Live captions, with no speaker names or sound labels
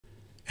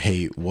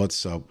Hey,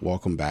 what's up?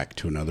 Welcome back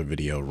to another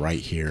video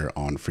right here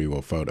on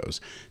ON1 Photos.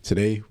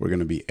 Today, we're going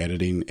to be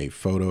editing a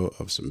photo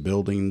of some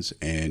buildings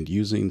and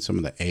using some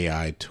of the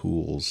AI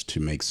tools to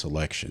make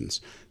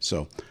selections.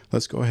 So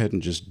let's go ahead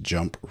and just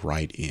jump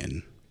right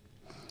in.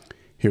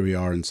 Here we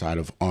are inside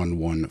of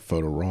ON1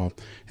 Photo Raw,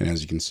 and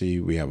as you can see,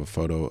 we have a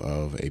photo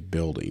of a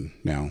building.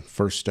 Now,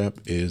 first step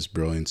is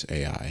Brilliance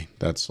AI.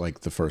 That's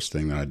like the first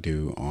thing that I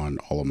do on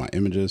all of my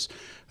images,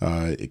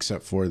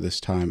 except for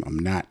this time, I'm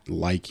not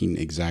liking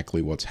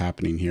exactly what's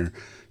happening here.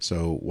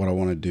 So what I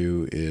want to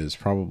do is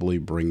probably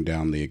bring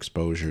down the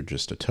exposure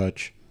just a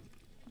touch.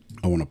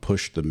 I want to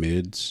push the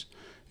mids.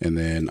 And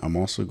then I'm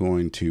also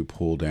going to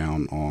pull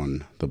down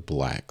on the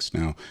blacks.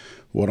 Now,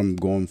 what I'm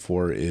going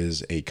for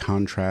is a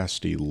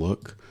contrasty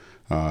look.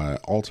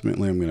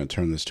 Ultimately, I'm going to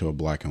turn this to a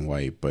black and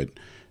white, but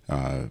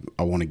I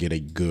want to get a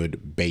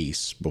good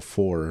base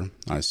before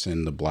I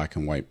send the black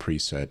and white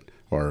preset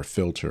or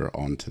filter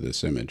onto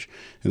this image.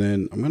 And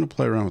then I'm going to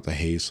play around with the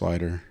haze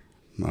slider.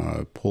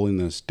 Pulling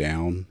this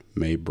down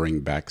may bring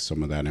back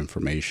some of that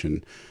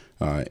information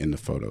in the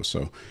photo.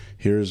 So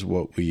here's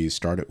what we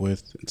started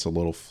with. It's a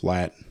little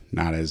flat,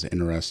 not as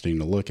interesting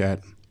to look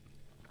at.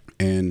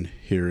 And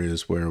here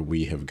is where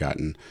we have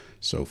gotten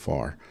so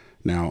far.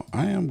 Now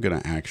I am going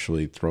to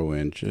actually throw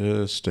in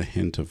just a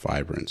hint of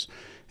vibrance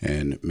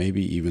and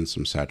maybe even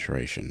some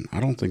saturation. I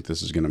don't think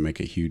this is going to make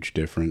a huge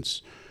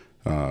difference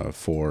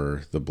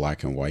for the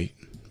black and white,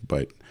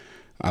 but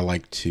I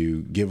like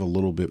to give a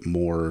little bit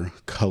more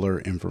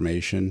color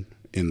information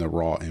in the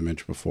raw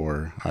image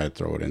before I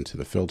throw it into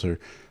the filter.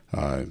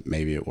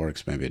 Maybe it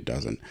works, maybe it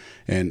doesn't.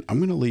 And I'm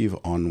going to leave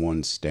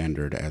ON1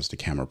 standard as the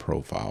camera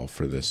profile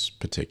for this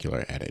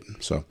particular edit.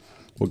 So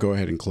we'll go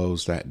ahead and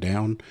close that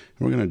down. And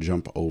we're going to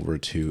jump over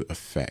to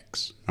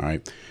effects. All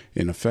right.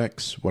 In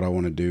effects, what I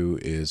want to do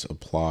is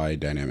apply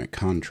dynamic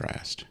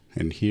contrast.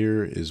 And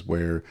here is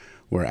where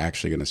we're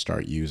actually going to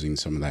start using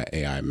some of that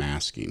AI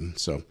masking.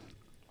 So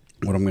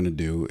what I'm going to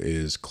do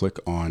is click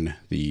on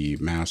the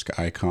mask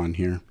icon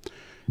here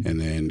and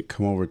then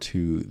come over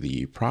to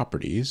the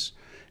properties.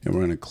 And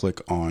we're going to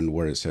click on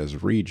where it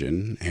says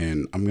region,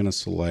 and I'm going to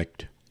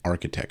select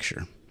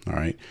architecture. All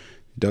right.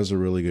 Does a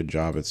really good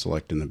job at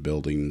selecting the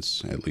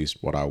buildings, at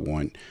least what I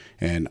want.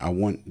 And I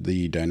want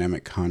the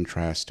dynamic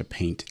contrast to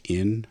paint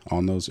in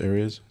on those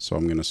areas. So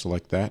I'm going to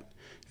select that,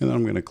 and then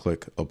I'm going to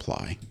click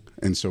apply.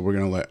 And so we're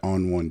going to let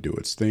ON1 do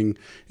its thing.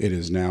 It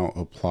has now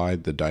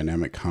applied the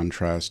dynamic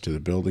contrast to the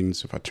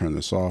buildings. If I turn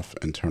this off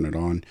and turn it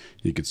on,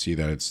 you can see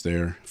that it's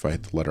there. If I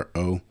hit the letter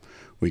O,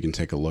 we can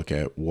take a look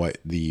at what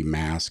the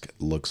mask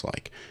looks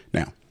like.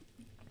 Now,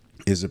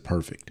 is it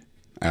perfect?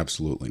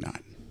 Absolutely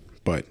not.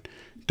 But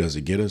does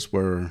it get us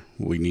where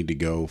we need to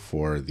go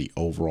for the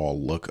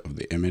overall look of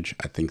the image?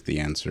 I think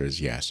the answer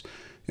is yes.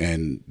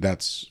 And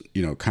that's,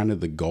 kind of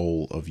the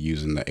goal of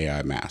using the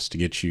AI mask, to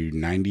get you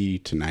 90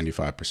 to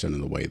 95% of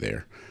the way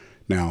there.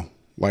 Now,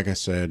 like I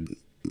said,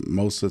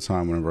 most of the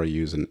time whenever I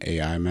use an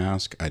AI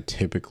mask, I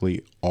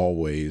typically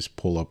always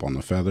pull up on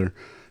the feather.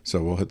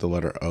 So we'll hit the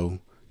letter O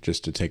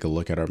just to take a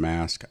look at our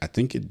mask. I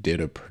think it did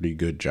a pretty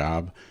good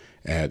job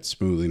at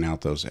smoothing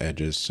out those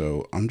edges.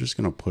 So I'm just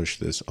going to push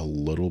this a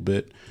little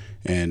bit.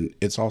 And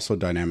it's also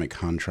dynamic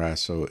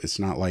contrast. So it's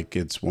not like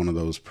it's one of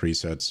those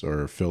presets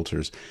or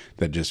filters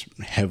that just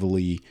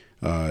heavily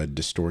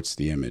distorts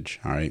the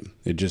image. All right.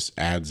 It just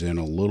adds in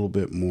a little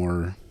bit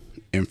more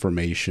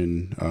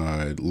information,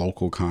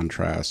 local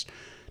contrast,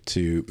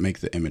 to make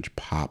the image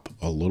pop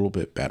a little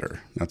bit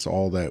better. That's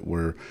all that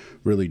we're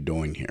really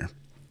doing here.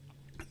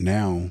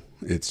 Now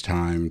it's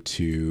time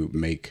to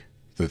make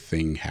the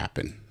thing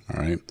happen. All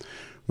right.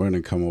 We're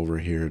going to come over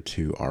here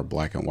to our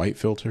black and white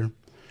filter,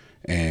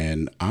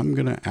 and I'm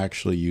going to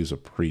actually use a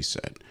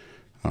preset.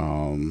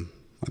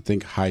 I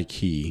think high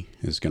key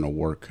is going to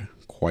work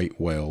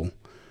quite well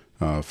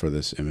for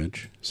this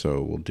image.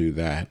 So we'll do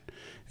that.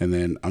 And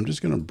then I'm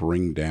just going to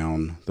bring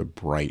down the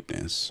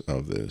brightness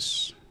of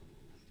this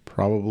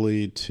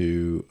probably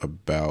to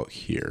about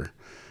here.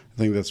 I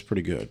think that's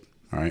pretty good.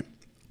 All right.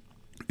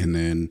 And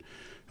then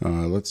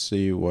let's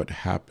see what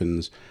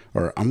happens,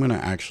 or I'm going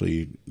to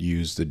actually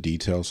use the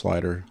detail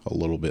slider a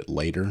little bit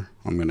later.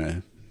 I'm going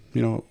to,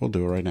 we'll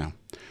do it right now.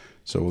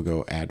 So we'll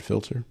go add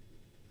filter,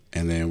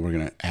 and then we're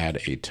going to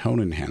add a tone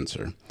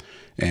enhancer.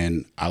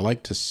 And I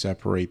like to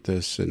separate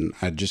this, and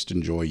I just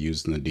enjoy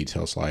using the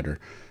detail slider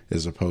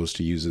as opposed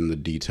to using the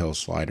detail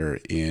slider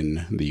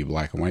in the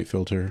black and white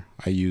filter.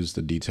 I use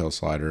the detail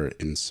slider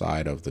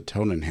inside of the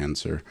tone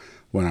enhancer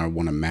when I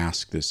want to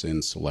mask this in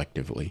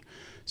selectively.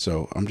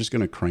 So I'm just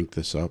going to crank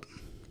this up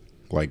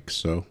like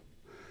so.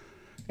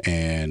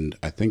 And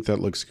I think that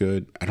looks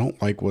good. I don't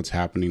like what's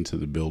happening to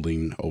the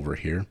building over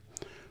here,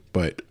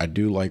 but I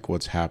do like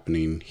what's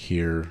happening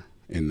here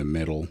in the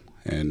middle.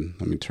 And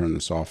let me turn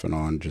this off and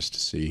on just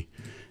to see.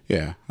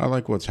 Yeah, I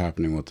like what's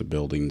happening with the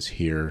buildings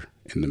here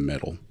in the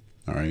middle.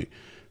 All right.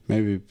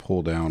 Maybe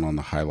pull down on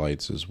the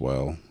highlights as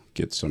well,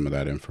 get some of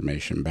that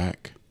information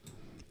back.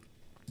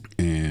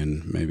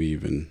 And maybe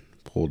even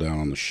pull down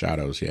on the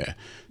shadows. Yeah,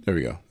 there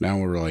we go. Now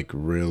we're like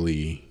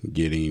really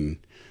getting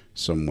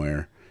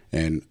somewhere.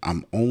 And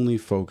I'm only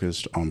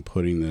focused on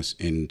putting this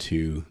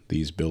into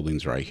these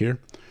buildings right here.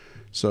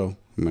 So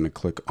I'm going to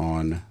click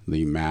on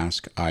the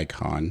mask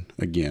icon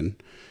again,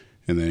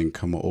 and then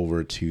come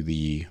over to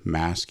the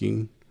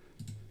masking,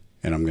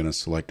 and I'm going to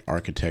select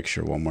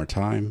architecture one more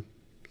time.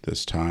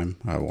 This time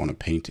I want to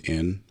paint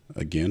in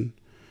again,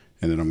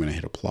 and then I'm going to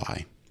hit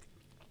apply.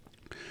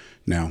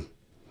 Now,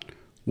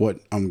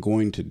 what I'm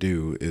going to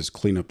do is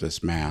clean up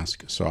this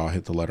mask. So I'll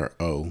hit the letter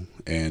O.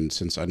 And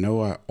since I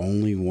know I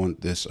only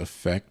want this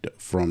effect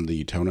from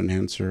the tone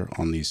enhancer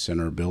on these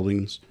center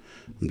buildings,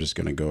 I'm just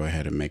going to go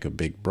ahead and make a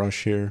big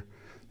brush here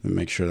and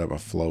make sure that my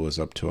flow is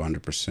up to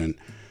 100%,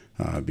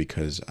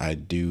 because I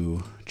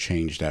do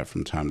change that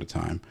from time to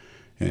time.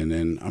 And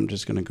then I'm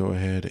just going to go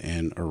ahead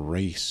and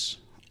erase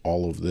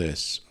all of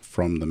this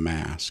from the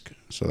mask.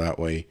 So that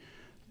way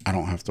I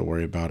don't have to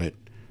worry about it.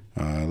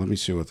 Let me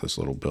see what this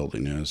little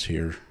building is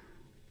here.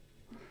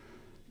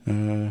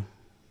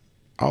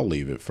 I'll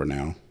leave it for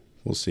now.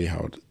 We'll see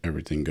how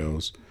everything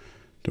goes.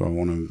 Do I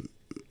want to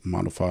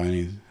modify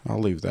any? I'll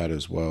leave that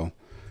as well.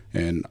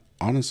 And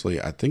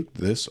honestly, I think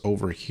this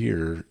over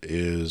here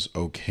is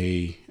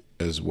okay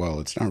as well.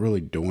 It's not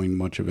really doing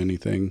much of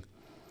anything,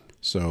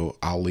 so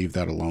I'll leave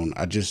that alone.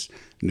 I just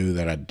knew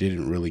that I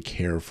didn't really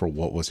care for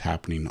what was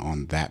happening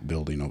on that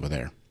building over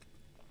there.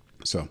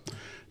 So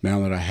now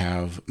that I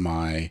have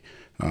my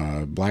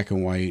black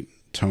and white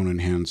tone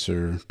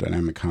enhancer,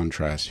 dynamic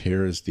contrast,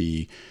 here is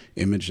the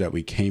image that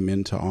we came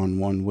into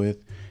ON1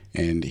 with,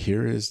 and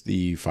here is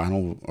the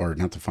final, or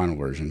not the final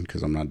version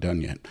because I'm not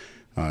done yet.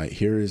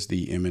 Here is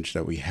the image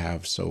that we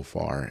have so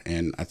far,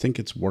 and I think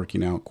it's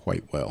working out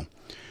quite well.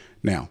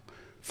 Now,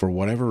 for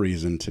whatever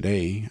reason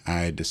today,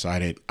 I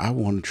decided I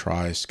want to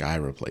try sky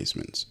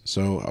replacements.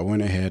 So I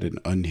went ahead and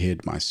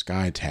unhid my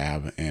sky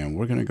tab, and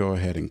we're going to go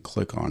ahead and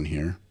click on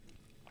here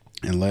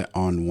and let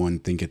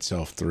ON1 think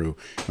itself through,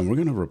 and we're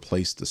going to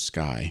replace the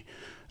sky.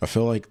 I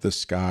feel like the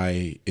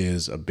sky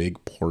is a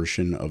big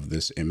portion of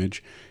this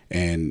image,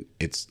 and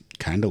it's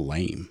kind of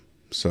lame.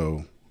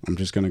 So I'm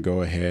just going to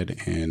go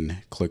ahead and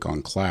click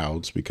on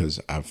clouds because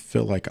I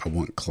feel like I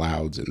want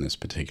clouds in this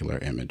particular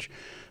image.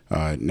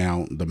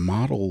 Now, the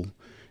model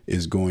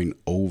is going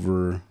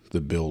over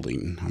the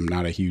building. I'm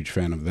not a huge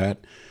fan of that.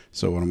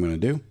 So what I'm going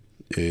to do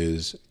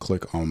is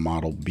click on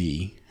model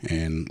B,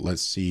 and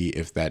let's see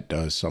if that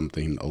does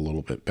something a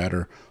little bit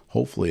better.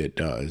 Hopefully it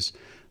does.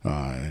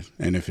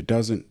 And if it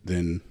doesn't,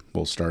 then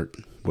we'll start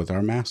with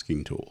our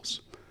masking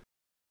tools.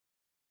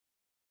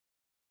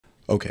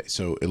 Okay,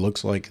 so it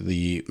looks like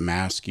the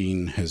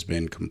masking has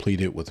been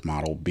completed with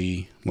model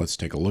B. Let's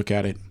take a look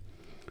at it.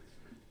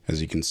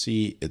 As you can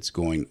see, it's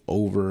going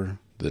over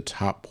the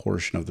top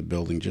portion of the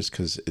building just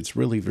because it's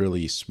really,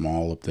 really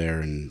small up there,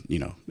 and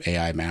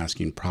AI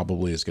masking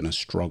probably is going to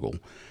struggle.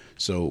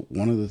 So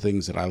one of the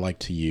things that I like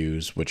to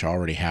use, which I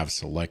already have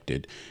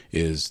selected,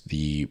 is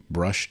the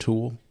brush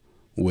tool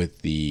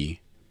with the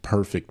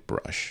perfect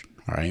brush.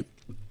 All right.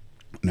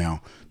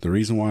 Now, the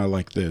reason why I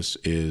like this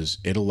is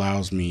it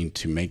allows me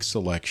to make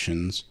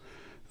selections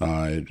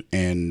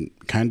and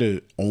kind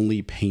of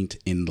only paint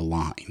in the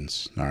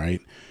lines. All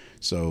right.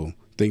 So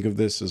think of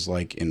this as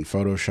like in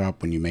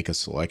Photoshop, when you make a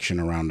selection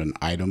around an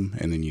item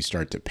and then you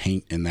start to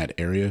paint in that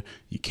area,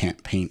 you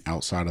can't paint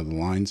outside of the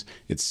lines.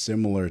 It's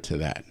similar to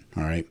that.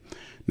 All right.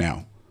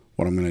 Now,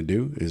 what I'm going to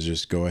do is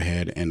just go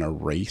ahead and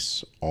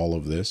erase all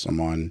of this.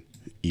 I'm on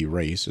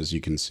erase, as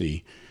you can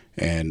see,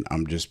 and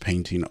I'm just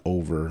painting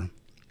over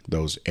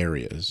those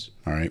areas.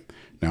 All right.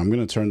 Now I'm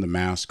going to turn the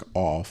mask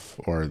off,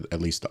 or at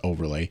least the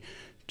overlay,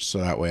 so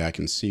that way I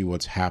can see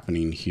what's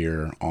happening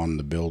here on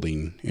the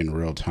building in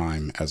real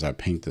time as I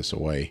paint this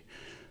away.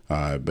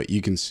 But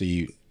you can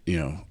see,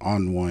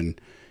 ON1,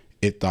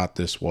 it thought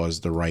this was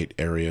the right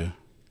area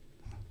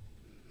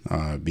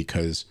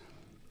because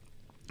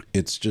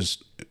it's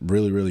just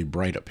really, really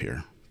bright up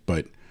here.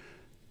 But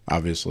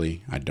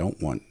obviously I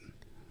don't want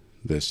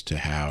this to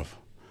have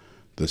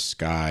the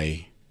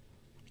sky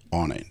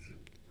on it.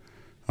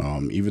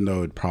 Even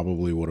though it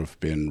probably would have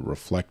been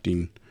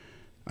reflecting,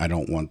 I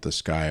don't want the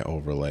sky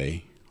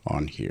overlay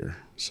on here.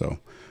 So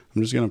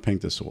I'm just going to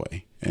paint this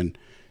away. And,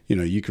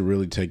 you could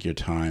really take your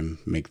time,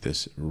 make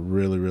this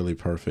really, really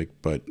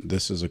perfect. But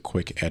this is a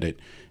quick edit,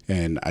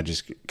 and I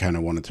just kind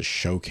of wanted to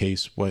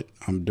showcase what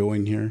I'm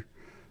doing here.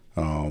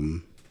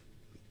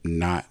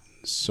 Not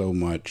so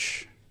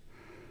much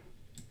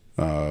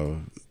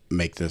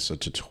make this a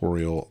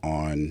tutorial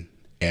on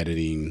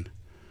editing,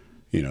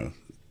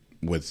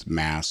 with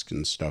masks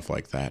and stuff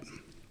like that.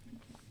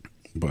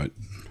 But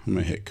I'm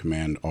going to hit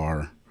Command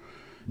R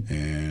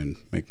and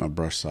make my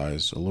brush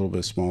size a little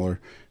bit smaller.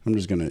 I'm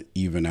just going to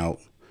even out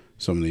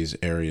some of these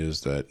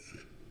areas that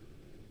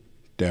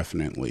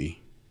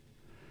definitely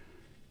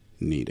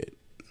need it.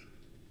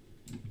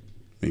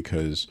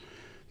 Because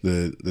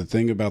the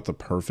thing about the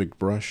perfect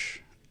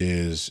brush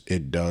is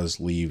it does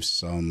leave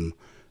some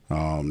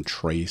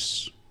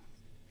trace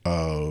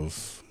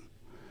of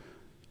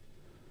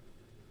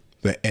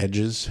the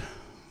edges.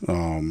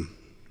 And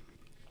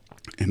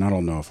I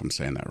don't know if I'm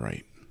saying that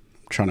right.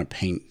 I'm trying to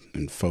paint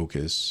and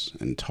focus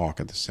and talk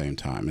at the same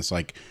time. It's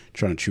like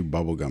trying to chew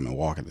bubble gum and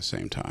walk at the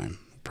same time.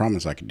 I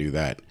promise I could do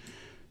that.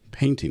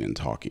 Painting and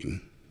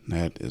talking,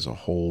 that is a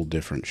whole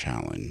different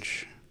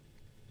challenge.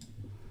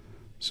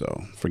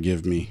 So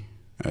forgive me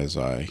as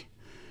I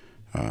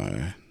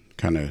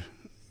kind of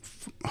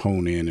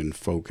hone in and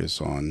focus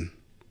on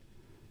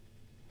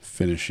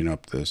finishing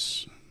up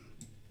this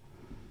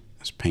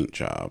paint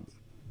job.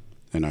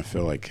 And I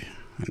feel like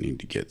I need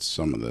to get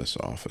some of this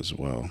off as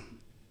well.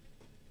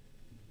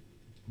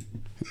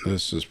 And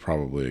this is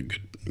probably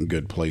a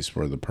good place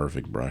for the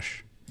perfect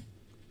brush.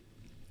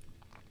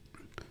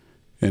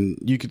 And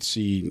you could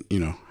see, you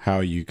know,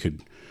 how you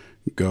could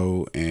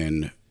go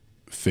and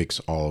fix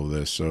all of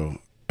this. So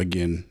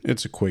again,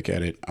 it's a quick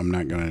edit. I'm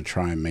not going to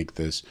try and make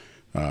this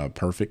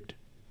perfect,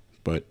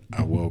 but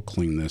I will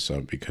clean this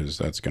up because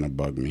that's going to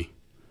bug me.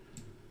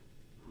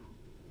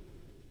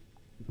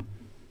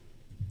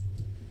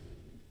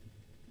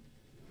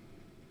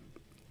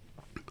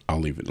 I'll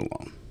leave it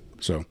alone.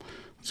 So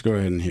let's go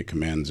ahead and hit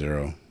Command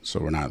 0 so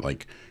we're not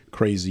like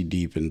crazy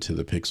deep into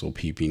the pixel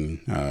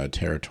peeping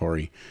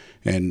territory.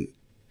 And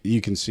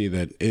you can see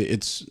that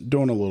it's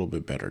doing a little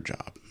bit better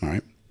job, all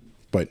right?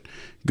 But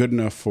good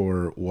enough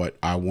for what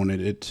I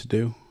wanted it to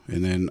do.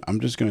 And then I'm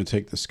just going to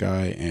take the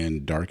sky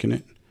and darken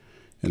it.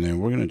 And then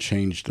we're going to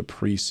change the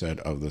preset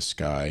of the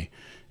sky.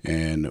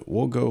 And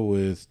we'll go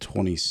with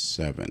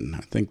 27.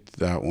 I think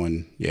that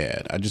one,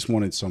 yeah, I just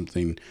wanted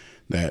something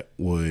that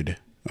would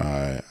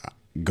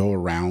go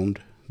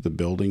around the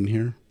building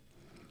here.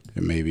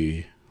 And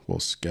maybe we'll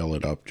scale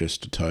it up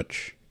just a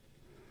touch.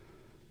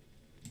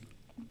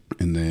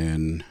 And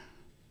then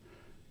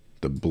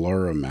the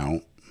blur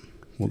amount,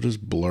 we'll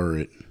just blur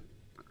it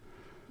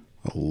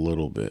a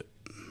little bit,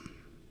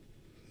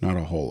 not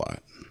a whole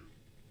lot.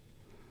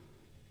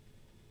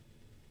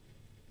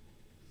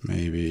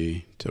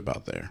 Maybe to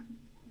about there.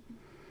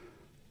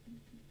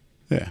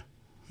 Yeah.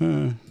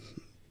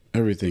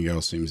 Everything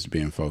else seems to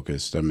be in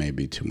focus. That may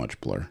be too much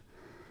blur.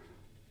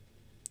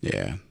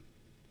 Yeah.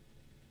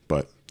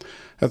 But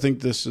I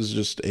think this is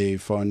just a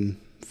fun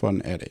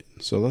edit.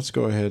 So let's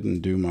go ahead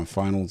and do my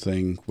final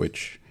thing,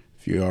 which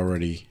if you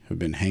already have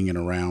been hanging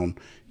around,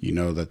 you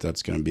know that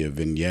that's going to be a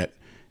vignette,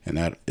 and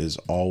that is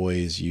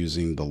always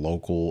using the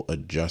local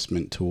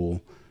adjustment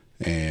tool.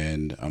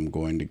 And I'm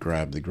going to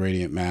grab the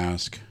gradient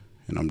mask,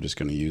 and I'm just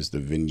going to use the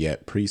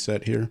vignette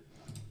preset here.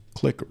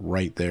 Click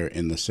right there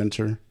in the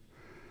center,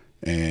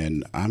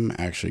 and I'm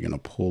actually going to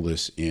pull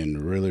this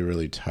in really,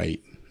 really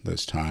tight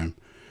this time,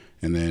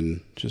 and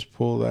then just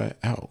pull that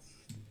out.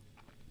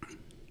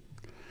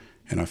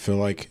 And I feel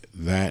like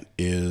that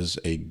is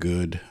a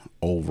good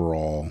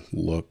overall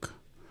look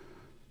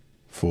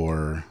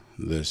for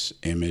this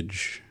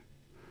image.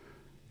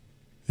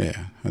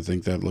 Yeah, I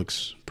think that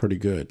looks pretty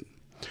good.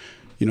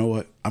 You know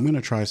what? I'm going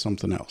to try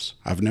something else.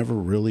 I've never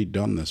really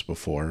done this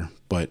before,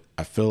 but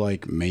I feel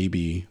like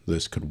maybe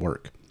this could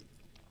work.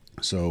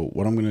 So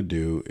what I'm going to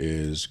do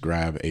is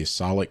grab a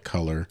solid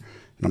color,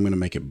 and I'm going to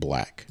make it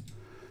black.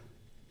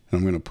 And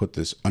I'm going to put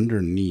this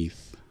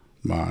underneath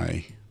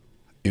my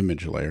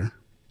image layer.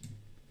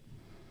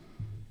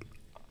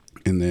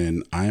 And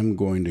then I'm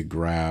going to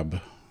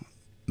grab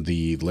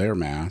the layer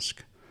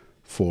mask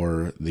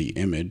for the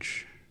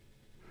image.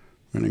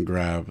 I'm going to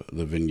grab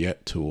the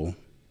vignette tool,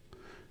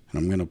 and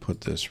I'm going to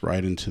put this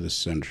right into the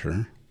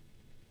center.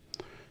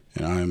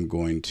 And I'm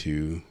going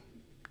to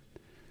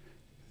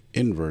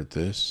invert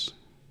this.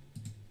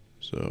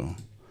 So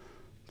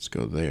let's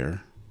go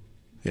there.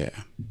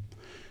 Yeah.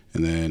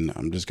 And then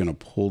I'm just going to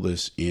pull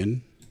this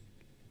in,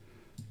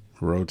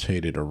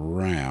 rotate it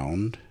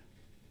around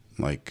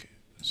like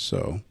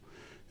so.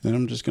 Then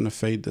I'm just going to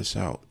fade this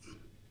out.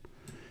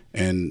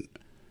 And,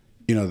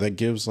 you know, that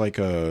gives like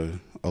a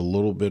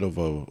little bit of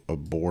a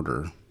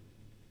border.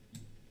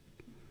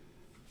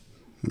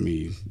 Let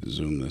me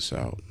zoom this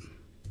out.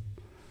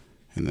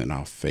 And then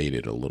I'll fade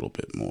it a little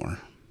bit more.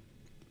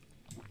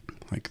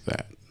 Like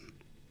that.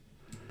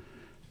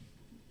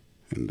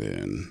 And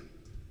then,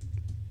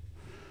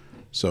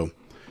 so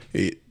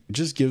it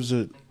just gives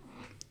it,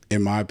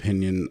 in my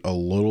opinion, a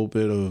little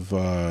bit of,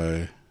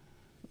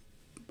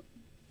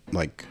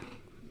 like,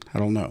 I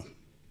don't know,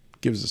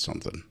 gives it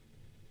something.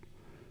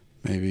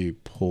 Maybe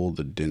pull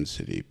the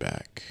density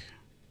back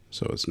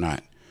so it's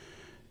not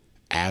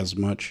as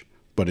much,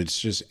 but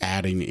it's just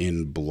adding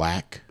in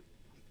black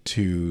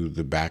to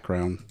the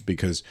background,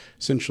 because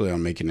essentially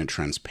I'm making it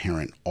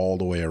transparent all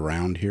the way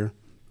around here.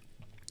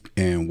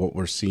 And what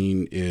we're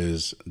seeing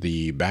is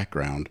the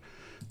background.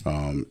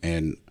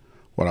 And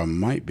what I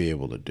might be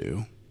able to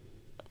do,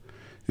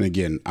 and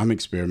again, I'm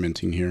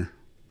experimenting here,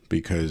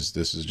 because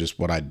this is just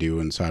what I do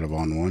inside of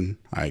ON1.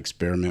 I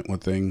experiment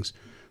with things.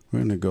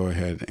 We're going to go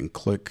ahead and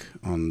click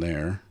on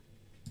there.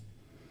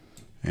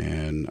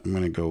 And I'm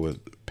going to go with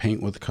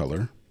paint with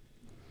color.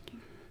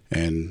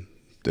 And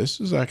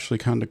this is actually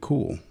kind of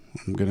cool.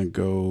 I'm going to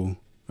go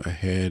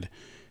ahead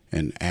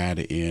and add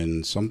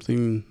in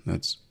something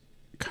that's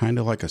kind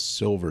of like a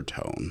silver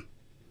tone.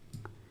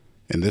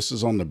 And this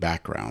is on the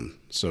background,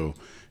 so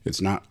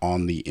it's not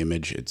on the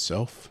image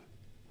itself.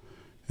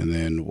 And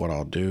then what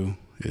I'll do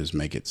is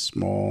make it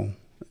small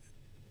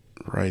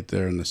right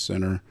there in the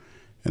center,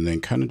 and then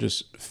kind of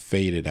just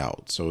fade it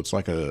out. So it's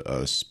like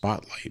a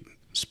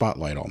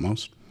spotlight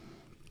almost.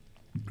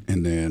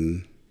 And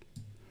then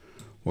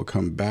we'll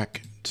come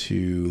back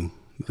to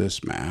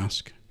this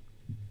mask.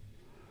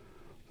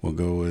 We'll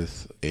go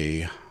with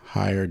a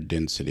higher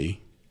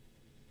density.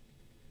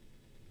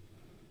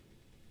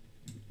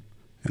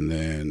 And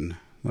then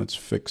let's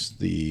fix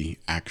the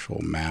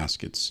actual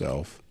mask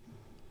itself.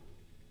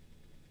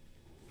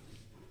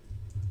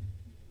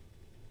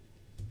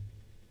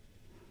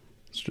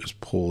 Let's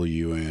just pull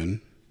you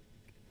in.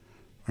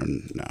 Or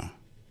no,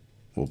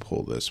 we'll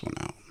pull this one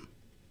out.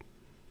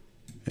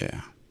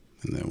 Yeah,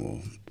 and then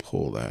we'll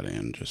pull that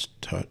in, just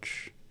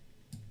touch.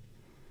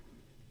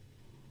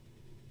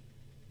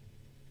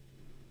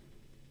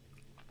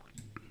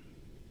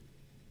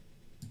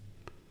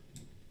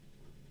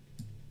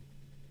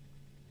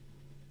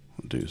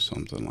 We'll do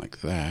something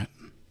like that.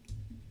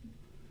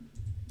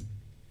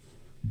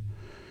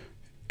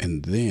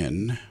 And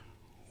then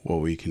what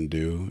we can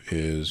do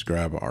is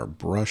grab our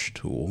brush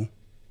tool,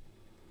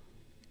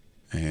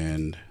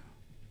 and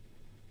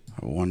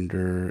I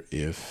wonder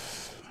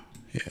if,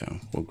 yeah,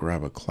 we'll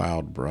grab a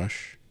cloud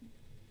brush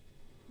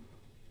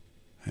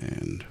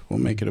and we'll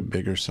make it a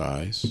bigger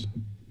size.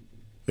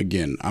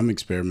 Again, I'm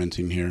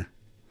experimenting here.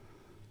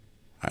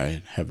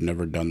 I have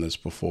never done this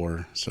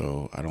before,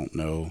 so I don't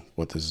know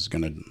what this is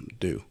going to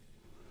do.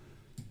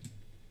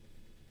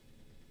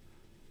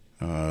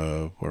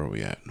 Where are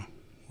we at?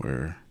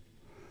 Where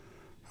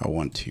I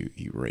want to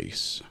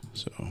erase.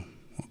 So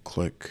we'll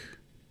click.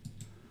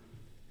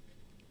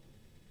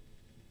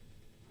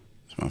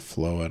 Is my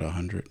flow at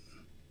 100?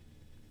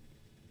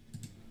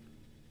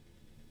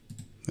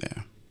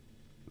 Yeah.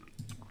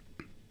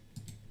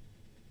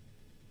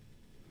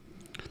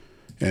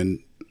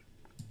 And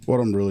what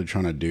I'm really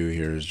trying to do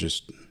here is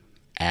just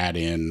add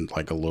in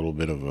like a little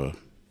bit of a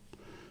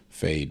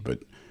fade, but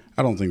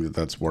I don't think that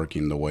that's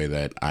working the way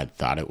that I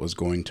thought it was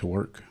going to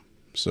work.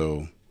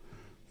 So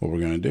what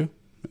we're going to do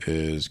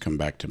is come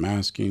back to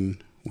masking.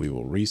 We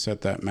will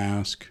reset that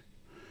mask,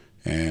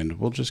 and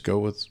we'll just go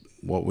with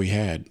what we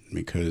had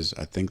because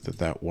I think that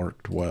that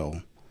worked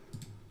well.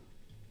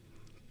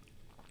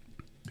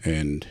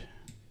 And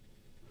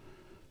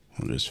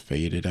we'll just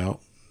fade it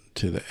out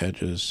to the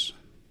edges.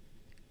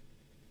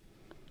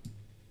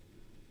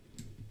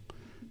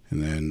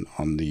 And then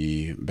on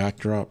the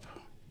backdrop,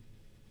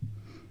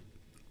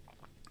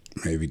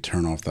 maybe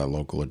turn off that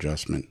local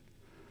adjustment,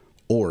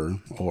 or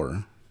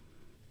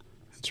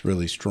it's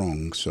really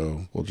strong,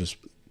 so we'll just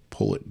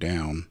pull it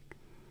down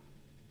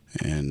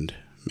and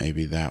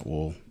maybe that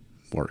will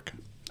work.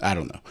 I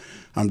don't know.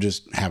 I'm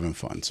just having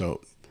fun. So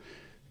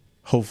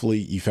hopefully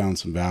you found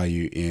some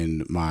value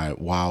in my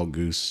wild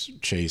goose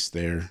chase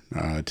there,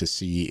 to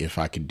see if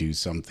I could do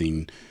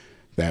something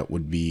that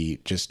would be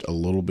just a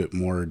little bit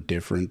more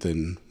different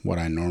than what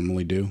I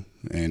normally do.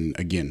 And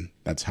again,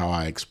 that's how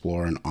I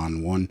explore an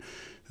ON1.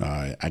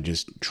 I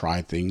just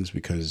try things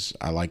because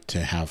I like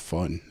to have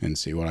fun and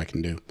see what I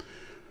can do.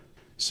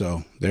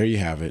 So there you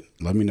have it.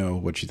 Let me know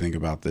what you think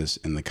about this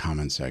in the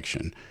comment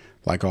section.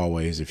 Like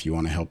always, if you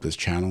want to help this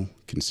channel,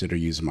 consider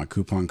using my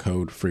coupon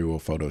code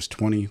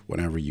FreeWillPhotos20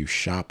 whenever you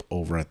shop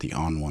over at the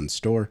ON1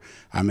 store.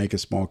 I make a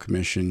small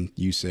commission,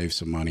 you save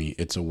some money,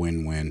 it's a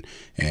win-win,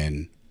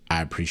 and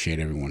I appreciate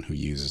everyone who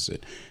uses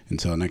it.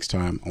 Until next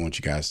time, I want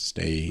you guys to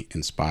stay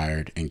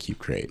inspired and keep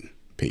creating.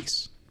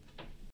 Peace.